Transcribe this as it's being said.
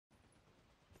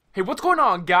Hey, what's going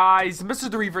on, guys?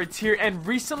 MrTheRevertz here, and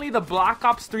recently the Black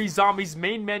Ops 3 Zombies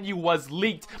main menu was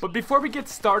leaked. But before we get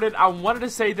started, I wanted to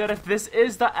say that if this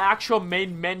is the actual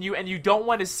main menu and you don't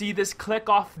want to see this, click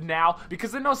off now,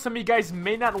 because I know some of you guys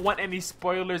may not want any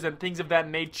spoilers and things of that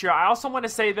nature. I also want to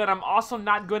say that I'm also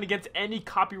not going against any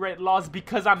copyright laws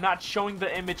because I'm not showing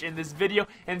the image in this video.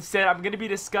 Instead, I'm going to be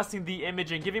discussing the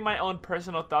image and giving my own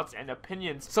personal thoughts and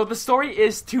opinions. So the story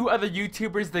is two other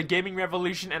YouTubers, the Gaming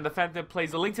Revolution and the Phantom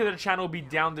Plays. The link to their channel will be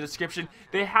down in the description.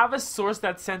 They have a source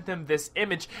that sent them this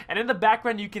image, and in the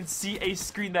background you can see a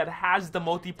screen that has the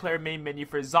multiplayer main menu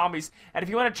for zombies. And if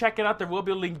you want to check it out, there will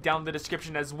be a link down in the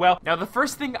description as well. Now, the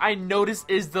first thing I noticed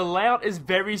is the layout is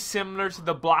very similar to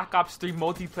the Black Ops 3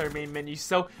 multiplayer main menu,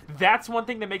 so that's one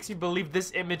thing that makes me believe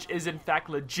this image is in fact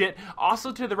legit.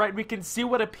 Also, to the right we can see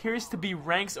what appears to be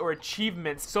ranks or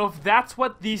achievements. So if that's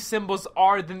what these symbols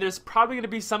are, then there's probably going to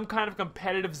be some kind of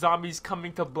competitive zombies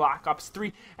coming to Black Ops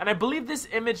 3. And I believe this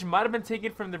image might have been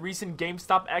taken from the recent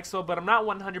GameStop Expo, but I'm not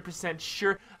 100%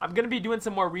 sure. I'm going to be doing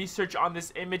some more research on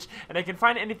this image, and if I can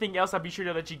find anything else, I'll be sure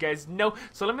to let you guys know.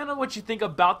 So let me know what you think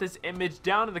about this image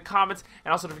down in the comments,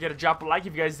 and also don't forget to drop a like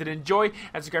if you guys did enjoy,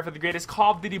 and subscribe for the greatest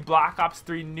Call of Duty Black Ops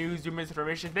 3 news, rumors,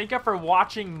 information. Thank you for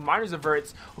watching.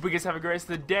 MrTheRevertz. Hope you guys have a great rest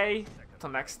of the day. Until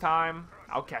next time,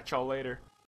 I'll catch y'all later.